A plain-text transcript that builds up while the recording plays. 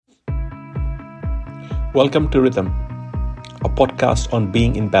Welcome to Rhythm, a podcast on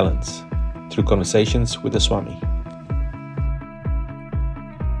being in balance through conversations with the Swami.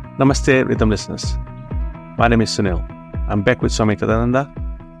 Namaste, Rhythm listeners. My name is Sunil. I'm back with Swami Tadananda.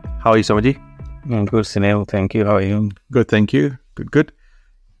 How are you, Swamiji? I'm good, Sunil. Thank you. How are you? Good, thank you. Good.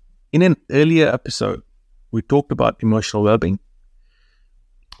 In an earlier episode, we talked about emotional well-being.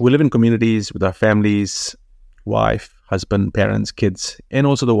 We live in communities with our families, wife, husband, parents, kids, and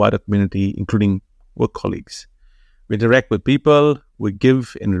also the wider community, including work colleagues. We interact with people, we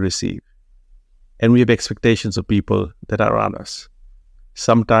give and we receive. And we have expectations of people that are around us.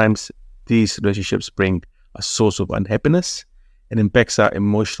 Sometimes these relationships bring a source of unhappiness and impacts our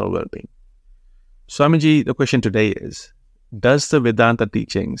emotional well-being. Swamiji, the question today is, does the Vedanta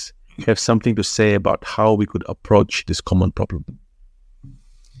teachings have something to say about how we could approach this common problem?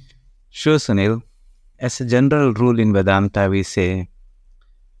 Sure, Sunil. As a general rule in Vedanta, we say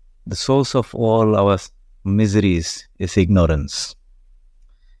the source of all our miseries is ignorance.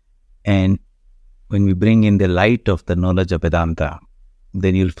 And when we bring in the light of the knowledge of Vedanta,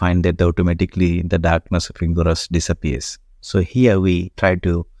 then you'll find that automatically the darkness of ignorance disappears. So here we try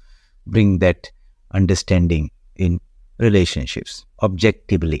to bring that understanding in relationships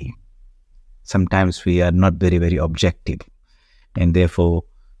objectively. Sometimes we are not very, very objective, and therefore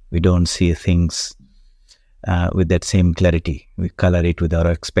we don't see things with that same clarity. We color it with our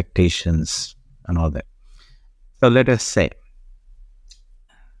expectations and all that. So let us say,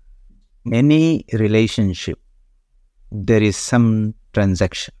 any relationship, there is some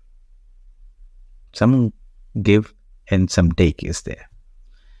transaction. Some give and some take is there.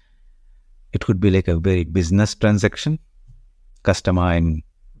 It could be like a very business transaction, customer and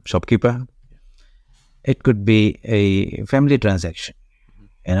shopkeeper. It could be a family transaction.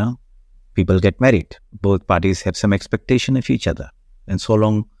 People get married. Both parties have some expectation of each other. And so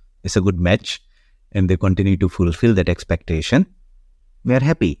long it's a good match and they continue to fulfill that expectation, we are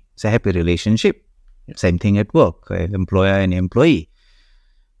happy. It's a happy relationship. Same thing at work. Employer and employee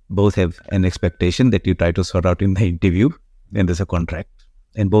both have an expectation that you try to sort out in the interview, and there's a contract.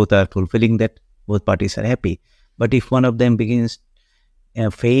 And both are fulfilling that. Both parties are happy. But if one of them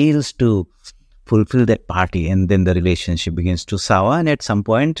fails to fulfill that party, and then the relationship begins to sour, and at some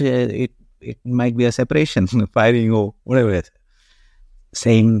point it might be a separation, firing or whatever.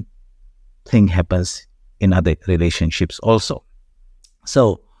 Same thing happens in other relationships also.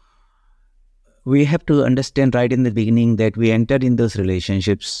 So we have to understand right in the beginning that we entered in those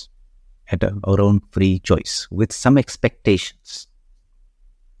relationships at our own free choice with some expectations,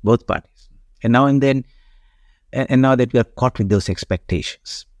 both parties. And now that we are caught with those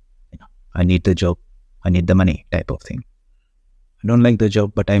expectations, I need the job, I need the money type of thing. I don't like the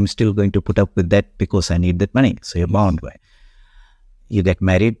job, but I'm still going to put up with that because I need that money. So you're bound by it. You get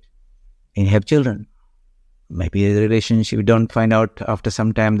married and you have children. Maybe a relationship, you don't find out after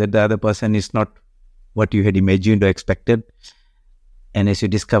some time that the other person is not what you had imagined or expected. And as you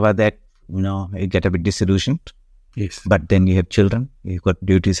discover that, you get a bit disillusioned. Yes. But then you have children, you've got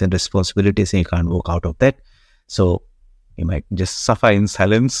duties and responsibilities, and you can't walk out of that. So you might just suffer in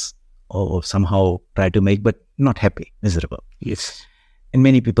silence or somehow try to make, but not happy, miserable. Yes. And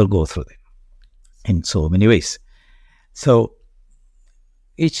many people go through that in so many ways. So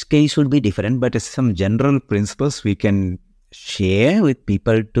each case will be different, but some general principles we can share with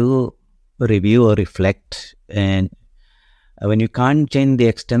people to review or reflect. And when you can't change the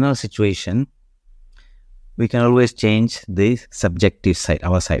external situation, we can always change the subjective side,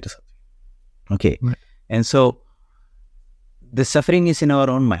 our side. Okay. Right. And so the suffering is in our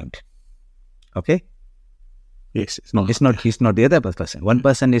own mind. Okay. Yes, it's not the other person. One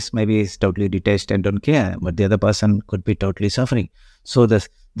person is totally detached and don't care, but the other person could be totally suffering. So the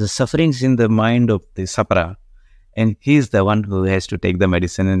suffering is in the mind of the sufferer, and he's the one who has to take the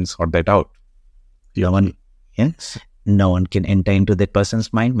medicine and sort that out. No one can enter into that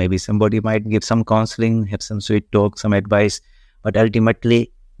person's mind. Maybe somebody might give some counseling, have some sweet talk, some advice, but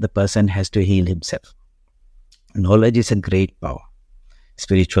ultimately the person has to heal himself. Knowledge is a great power.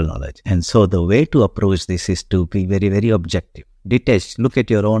 Spiritual knowledge. And so the way to approach this is to be very, very objective, detached, look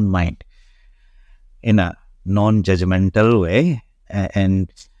at your own mind in a non-judgmental way,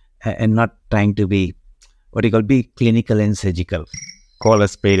 and not trying to be be clinical and surgical, call a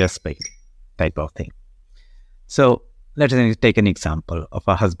spade type of thing. So let us take an example of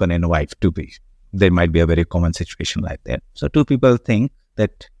a husband and a wife, there might be a very common situation like that. So two people think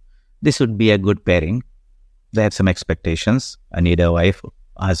that this would be a good pairing. They have some expectations. I need a wife,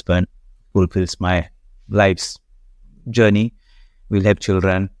 a husband, fulfills my life's journey. We'll have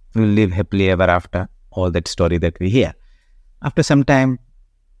children. We'll live happily ever after. All that story that we hear. After some time,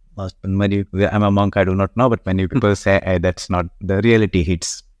 I'm a monk, I do not know, but many people say that's not the reality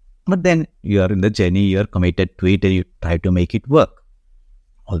hits. But then you are in the journey, you are committed to it and you try to make it work.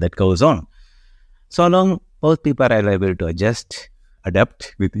 All that goes on. So long, both people are able to adjust,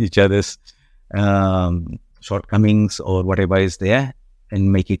 adapt with each other's shortcomings or whatever is there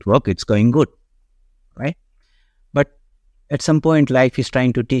and make it work, it's going good, right? But at some point, life is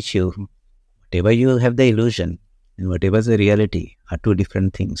trying to teach you, whatever you have the illusion and whatever is the reality are two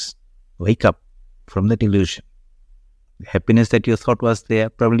different things. Wake up from that illusion. The happiness that you thought was there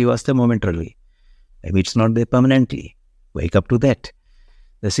probably was there momentarily. Maybe it's not there permanently. Wake up to that.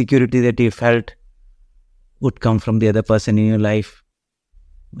 The security that you felt would come from the other person in your life.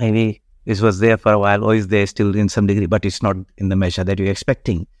 Maybe this was there for a while or is there still in some degree, but it's not in the measure that you're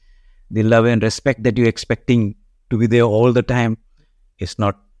expecting. The love and respect that you're expecting to be there all the time is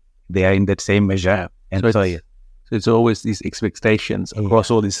not there in that same measure. And so it's always these expectations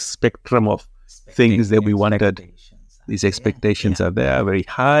across all this spectrum of things that we wanted. These expectations are there, very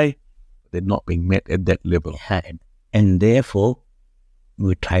high. They're not being met at that level. And therefore,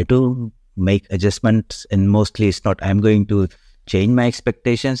 we try to make adjustments, and mostly it's not, I'm going to change my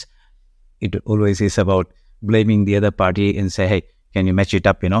expectations. It always is about blaming the other party and say, hey, can you match it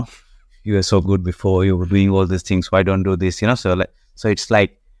up, You were so good before, you were doing all these things, why don't do this, So it's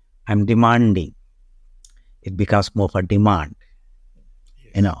like, I'm demanding. It becomes more of a demand.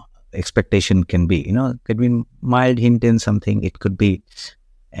 Yes. Expectation can be, could be mild hint in something. It could be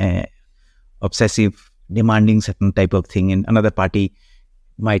obsessive, demanding certain type of thing, and another party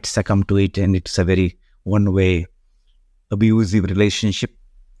might succumb to it, and it's a very one-way abusive relationship.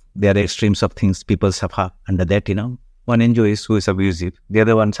 There are extremes of things people suffer under that, One enjoys who is abusive, the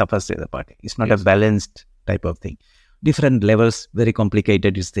other one suffers the other party. It's not a balanced type of thing. Different levels, very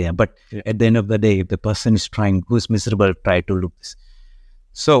complicated is there. But at the end of the day, if the person is trying, who is miserable, try to look this.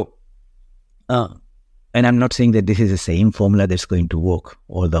 So, and I'm not saying that this is the same formula that's going to work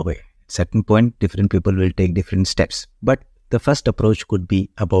all the way. At a certain point, different people will take different steps. But the first approach could be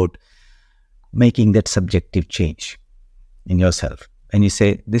about making that subjective change in yourself. And you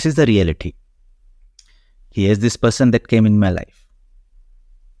say, this is the reality. Here's this person that came in my life.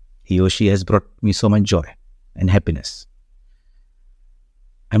 He or she has brought me so much joy and happiness.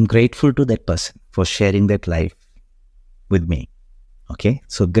 I'm grateful to that person for sharing that life with me. Okay?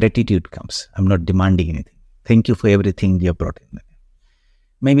 So gratitude comes. I'm not demanding anything. Thank you for everything you brought in.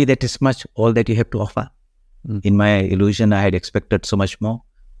 Maybe that is much all that you have to offer. In my illusion, I had expected so much more.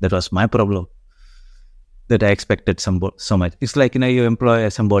 That was my problem. That I expected so much. It's like, you employ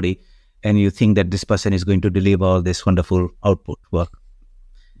somebody and you think that this person is going to deliver all this wonderful output work.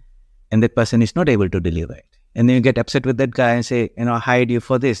 And that person is not able to deliver it. And then you get upset with that guy and say, I hired you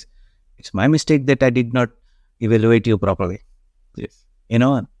for this. It's my mistake that I did not evaluate you properly. Yes.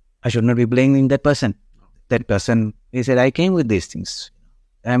 I should not be blaming that person. That person, he said, I came with these things.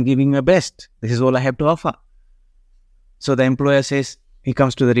 I'm giving my best. This is all I have to offer. So the employer says, he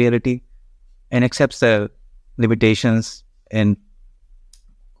comes to the reality and accepts the limitations and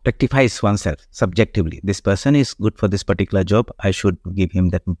rectifies oneself subjectively. This person is good for this particular job. I should give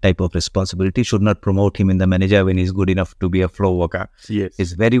him that type of responsibility. Should not promote him in the manager when he's good enough to be a floor worker. Yes.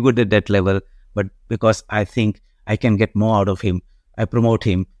 He's very good at that level, but because I think I can get more out of him, I promote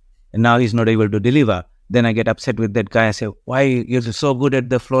him, and now he's not able to deliver. Then I get upset with that guy. I say, why you're so good at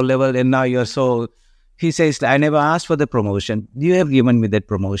the floor level and now you're so... He says, I never asked for the promotion. You have given me that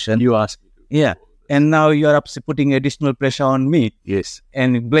promotion. You asked me to. Yeah. And now you're putting additional pressure on me. Yes.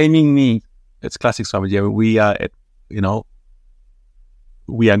 And blaming me. It's classic Swamiji. We are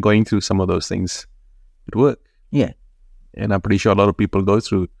we are going through some of those things at work. Yeah. And I'm pretty sure a lot of people go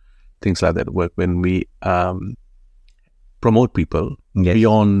through things like that at work when we promote people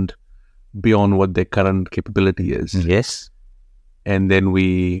beyond what their current capability is. Yes. And then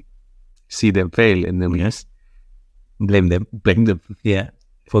we see them fail and then we blame them. Yeah.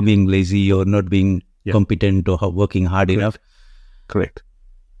 For being lazy or not being competent or working hard enough. Correct.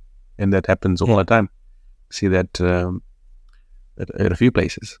 And that happens all the time. See that at a few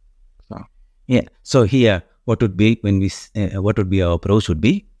places. So. Yeah. So here, what would be our approach would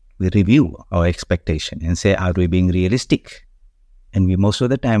be, we review our expectation and say, are we being realistic? And we most of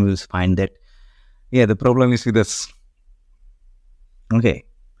the time will find that, the problem is with us. Okay.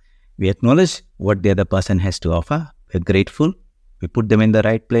 We acknowledge what the other person has to offer. We're grateful. We put them in the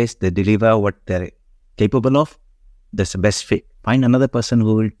right place. They deliver what they're capable of. That's the best fit. Find another person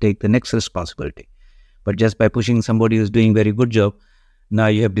who will take the next responsibility. But just by pushing somebody who's doing very good job, now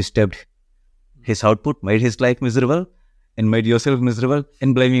you have disturbed his output, made his life miserable, and made yourself miserable,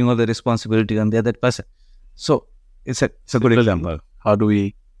 and blaming all the responsibility on the other person. So it's a good example. How do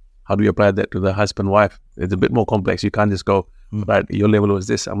we how do you apply that to the husband, wife? It's a bit more complex. You can't just go, right, your level was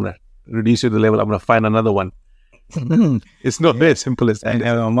this, I'm going to reduce you to the level, I'm going to find another one. It's not that simple as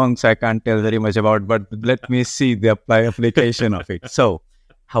that. Monks, I can't tell very much about, but let me see the application of it. So,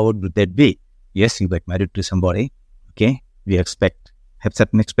 how would that be? Yes, you get married to somebody, okay? We have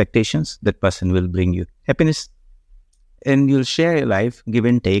certain expectations. That person will bring you happiness. And you'll share your life, give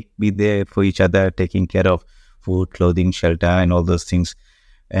and take, be there for each other, taking care of food, clothing, shelter, and all those things.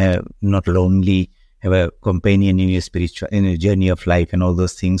 Not lonely, have a companion in your journey of life and all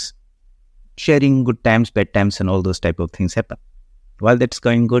those things. Sharing good times, bad times, and all those type of things happen. While that's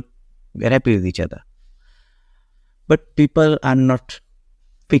going good, we're happy with each other. But people are not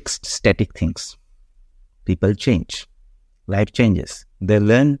fixed, static things. People change. Life changes. They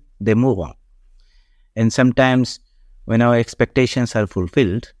learn, they move on. And sometimes when our expectations are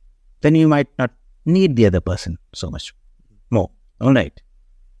fulfilled, then you might not need the other person so much more. All right.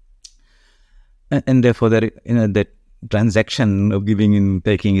 And therefore, that transaction of giving and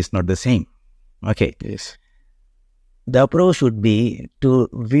taking is not the same. Okay. Yes. The approach would be to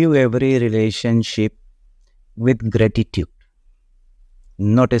view every relationship with gratitude,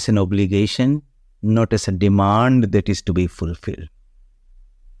 not as an obligation, not as a demand that is to be fulfilled.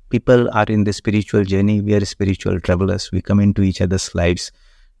 People are in the spiritual journey. We are spiritual travelers. We come into each other's lives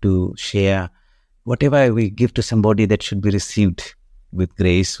to share whatever we give to somebody that should be received with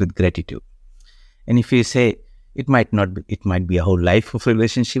grace, with gratitude. And if you say, it might be a whole life of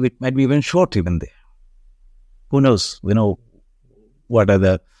relationship, it might be even short even there. Who knows? We know what are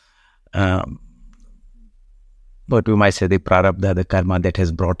the, what we might say, the prarabdha, the karma that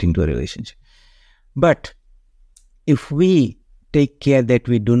has brought into a relationship. But if we take care that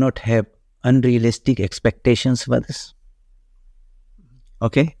we do not have unrealistic expectations for this,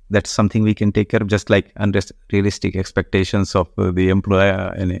 okay, that's something we can take care of, just like unrealistic expectations of the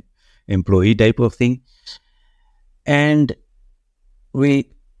employer and employee type of thing. And we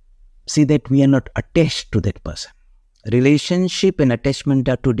see that we are not attached to that person. Relationship and attachment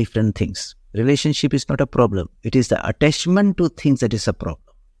are two different things. Relationship is not a problem. It is the attachment to things that is a problem.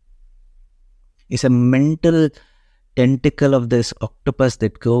 It's a mental tentacle of this octopus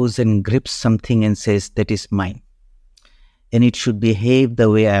that goes and grips something and says, that is mine. And it should behave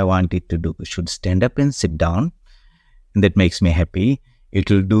the way I want it to do. It should stand up and sit down. And that makes me happy. It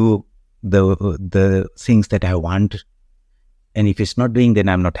will do the things that I want. And if it's not doing, then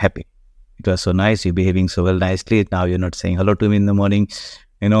I'm not happy. It was so nice, you're behaving so well nicely. Now you're not saying hello to me in the morning,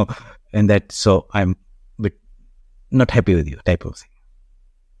 and that, so I'm not happy with you type of thing.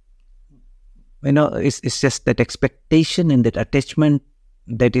 It's just that expectation and that attachment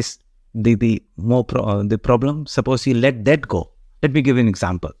that is the problem. Suppose you let that go. Let me give you an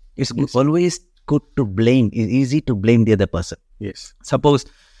example. It's always good to blame. It's easy to blame the other person. Yes. Suppose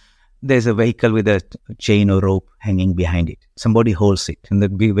there's a vehicle with a chain or rope hanging behind it. Somebody holds it and the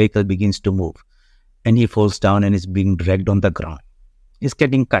vehicle begins to move. And he falls down and is being dragged on the ground. He's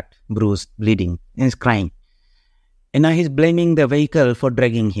getting cut, bruised, bleeding, and he's crying. And now he's blaming the vehicle for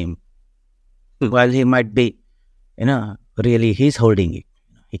dragging him. While he might be, really he's holding it.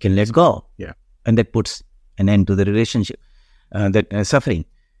 He can let go. Yeah. And that puts an end to the relationship, that suffering.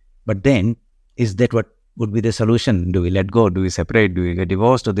 But then, is that what would be the solution? Do we let go? Do we separate? Do we get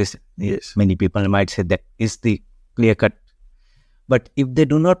divorced? Or this? Yes. Many people might say that is the clear cut. But if they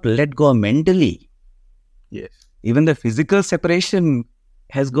do not let go mentally, yes, even the physical separation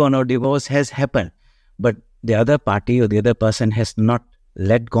has gone or divorce has happened, but the other party or the other person has not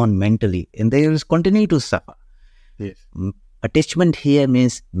let go mentally, and they will continue to suffer. Yes. Attachment here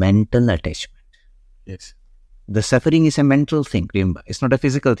means mental attachment. Yes. The suffering is a mental thing, remember. It's not a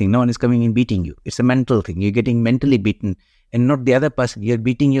physical thing. No one is coming and beating you. It's a mental thing. You're getting mentally beaten and not the other person. You're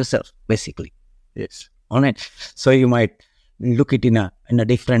beating yourself, basically. Yes. All right. So you might look at it in a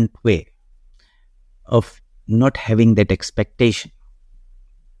different way of not having that expectation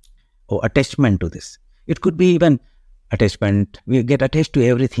or attachment to this. It could be even attachment. We get attached to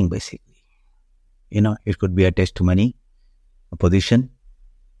everything, basically. It could be attached to money, a position,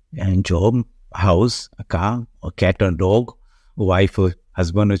 and job, a house, a car, a cat or dog, a wife or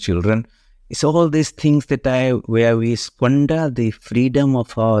husband or children. It's all these things where we squander the freedom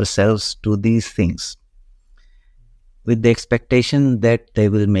of ourselves to these things with the expectation that they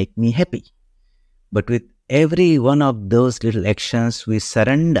will make me happy. But with every one of those little actions, we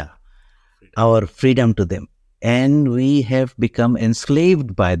surrender our freedom to them. And we have become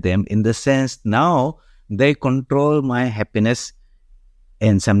enslaved by them in the sense now they control my happiness.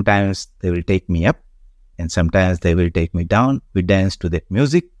 And sometimes they will take me up and sometimes they will take me down. We dance to that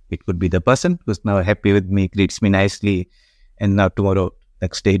music. It could be the person who's now happy with me, greets me nicely. And now tomorrow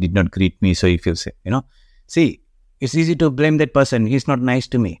Next day he did not greet me, so he feels it. See, it's easy to blame that person. He's not nice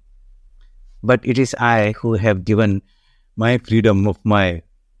to me. But it is I who have given my freedom of my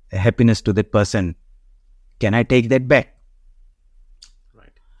happiness to that person. Can I take that back?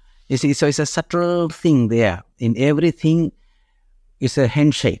 Right. You see, so it's a subtle thing there. In everything, it's a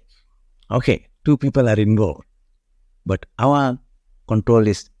handshake. Okay, two people are involved, but our control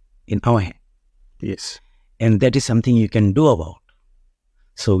is in our hand. Yes. And that is something you can do about.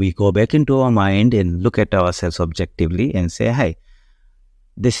 So we go back into our mind and look at ourselves objectively and say, hi,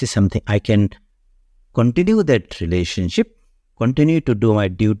 this is something I can continue that relationship, continue to do my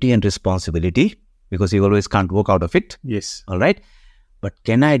duty and responsibility, because you always can't walk out of it. Yes. All right. But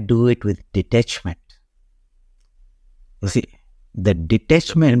can I do it with detachment? You see, the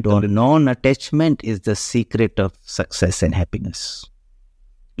detachment or non-attachment is the secret of success and happiness.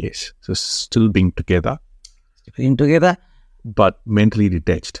 Yes. So still being together. But mentally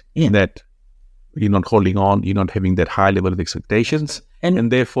detached. Yeah. That you're not holding on, you're not having that high level of expectations.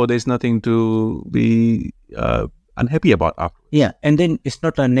 And therefore, there's nothing to be unhappy about after. Yeah. And then it's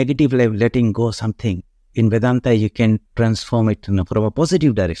not a negative level, letting go something. In Vedanta, you can transform it from a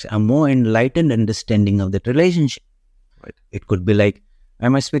positive direction, a more enlightened understanding of that relationship. Right. It could be like,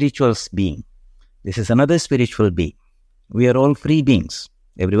 I'm a spiritual being. This is another spiritual being. We are all free beings.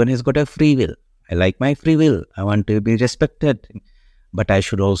 Everyone has got a free will. I like my free will. I want to be respected. But I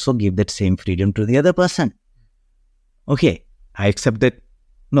should also give that same freedom to the other person. Okay, I accept that.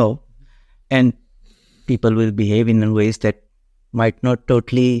 No. And people will behave in ways that might not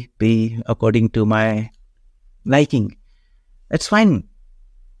totally be according to my liking. That's fine.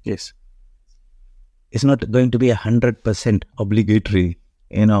 Yes. It's not going to be 100% obligatory,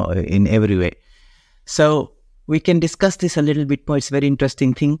 in every way. So we can discuss this a little bit more. It's a very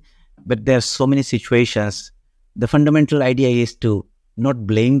interesting thing, but there are so many situations. The fundamental idea is to not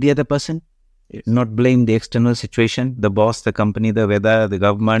blame the other person, yes. Not blame the external situation, the boss, the company, the weather, the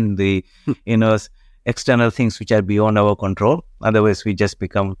government, the external things which are beyond our control. Otherwise, we just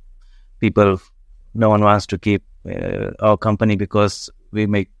become people. No one wants to keep our company because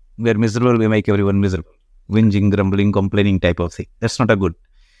we're miserable. We make everyone miserable. Whinging, grumbling, complaining type of thing. That's not a good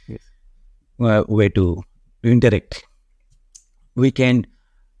way to interact. We can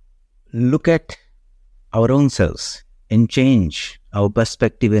look at our own selves and change our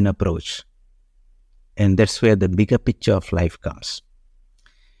perspective and approach. And that's where the bigger picture of life comes.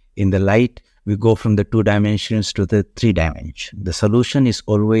 In the light, we go from the 2 dimensions to the 3 dimensions. The solution is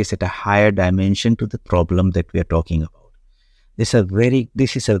always at a higher dimension to the problem that we are talking about. This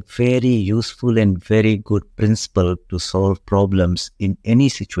is a very useful and very good principle to solve problems in any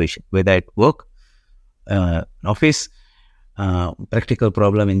situation, whether at work, office, practical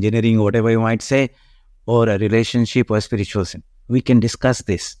problem, engineering, whatever you might say, or a relationship or spiritual sin. We can discuss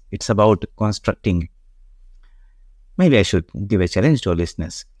this. It's about constructing. Maybe I should give a challenge to our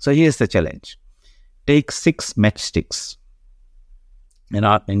listeners. So here's the challenge. Take 6 matchsticks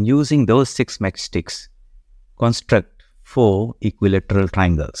and using those 6 matchsticks, construct 4 equilateral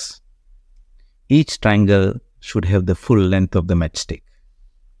triangles. Each triangle should have the full length of the matchstick.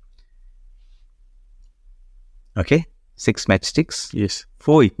 Okay? 6 matchsticks. Yes.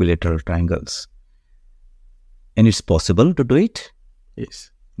 4 equilateral triangles. And it's possible to do it.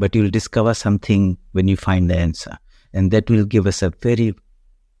 Yes. But you'll discover something when you find the answer. And that will give us a very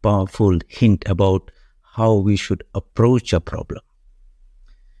powerful hint about how we should approach a problem.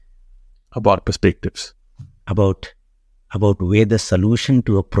 About perspectives. About where the solution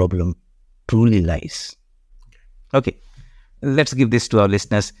to a problem truly lies. Okay. Let's give this to our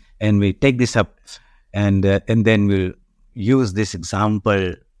listeners and we take this up and then we'll use this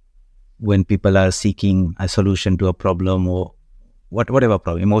example when people are seeking a solution to a problem or whatever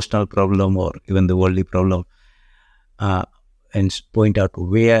problem, emotional problem or even the worldly problem, and point out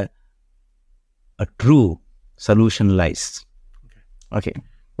where a true solution lies. Okay.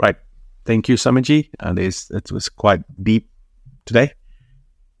 Right. Thank you, Samaji. It was quite deep today.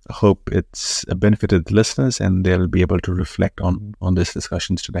 I hope it's benefited the listeners and they'll be able to reflect on these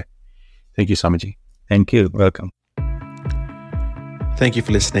discussions today. Thank you, Samaji. Thank you. Welcome. Thank you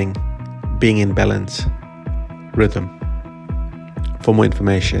for listening. Being in Balance, Rhythm. For more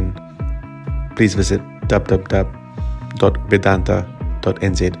information, please visit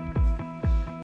www.vedanta.nz.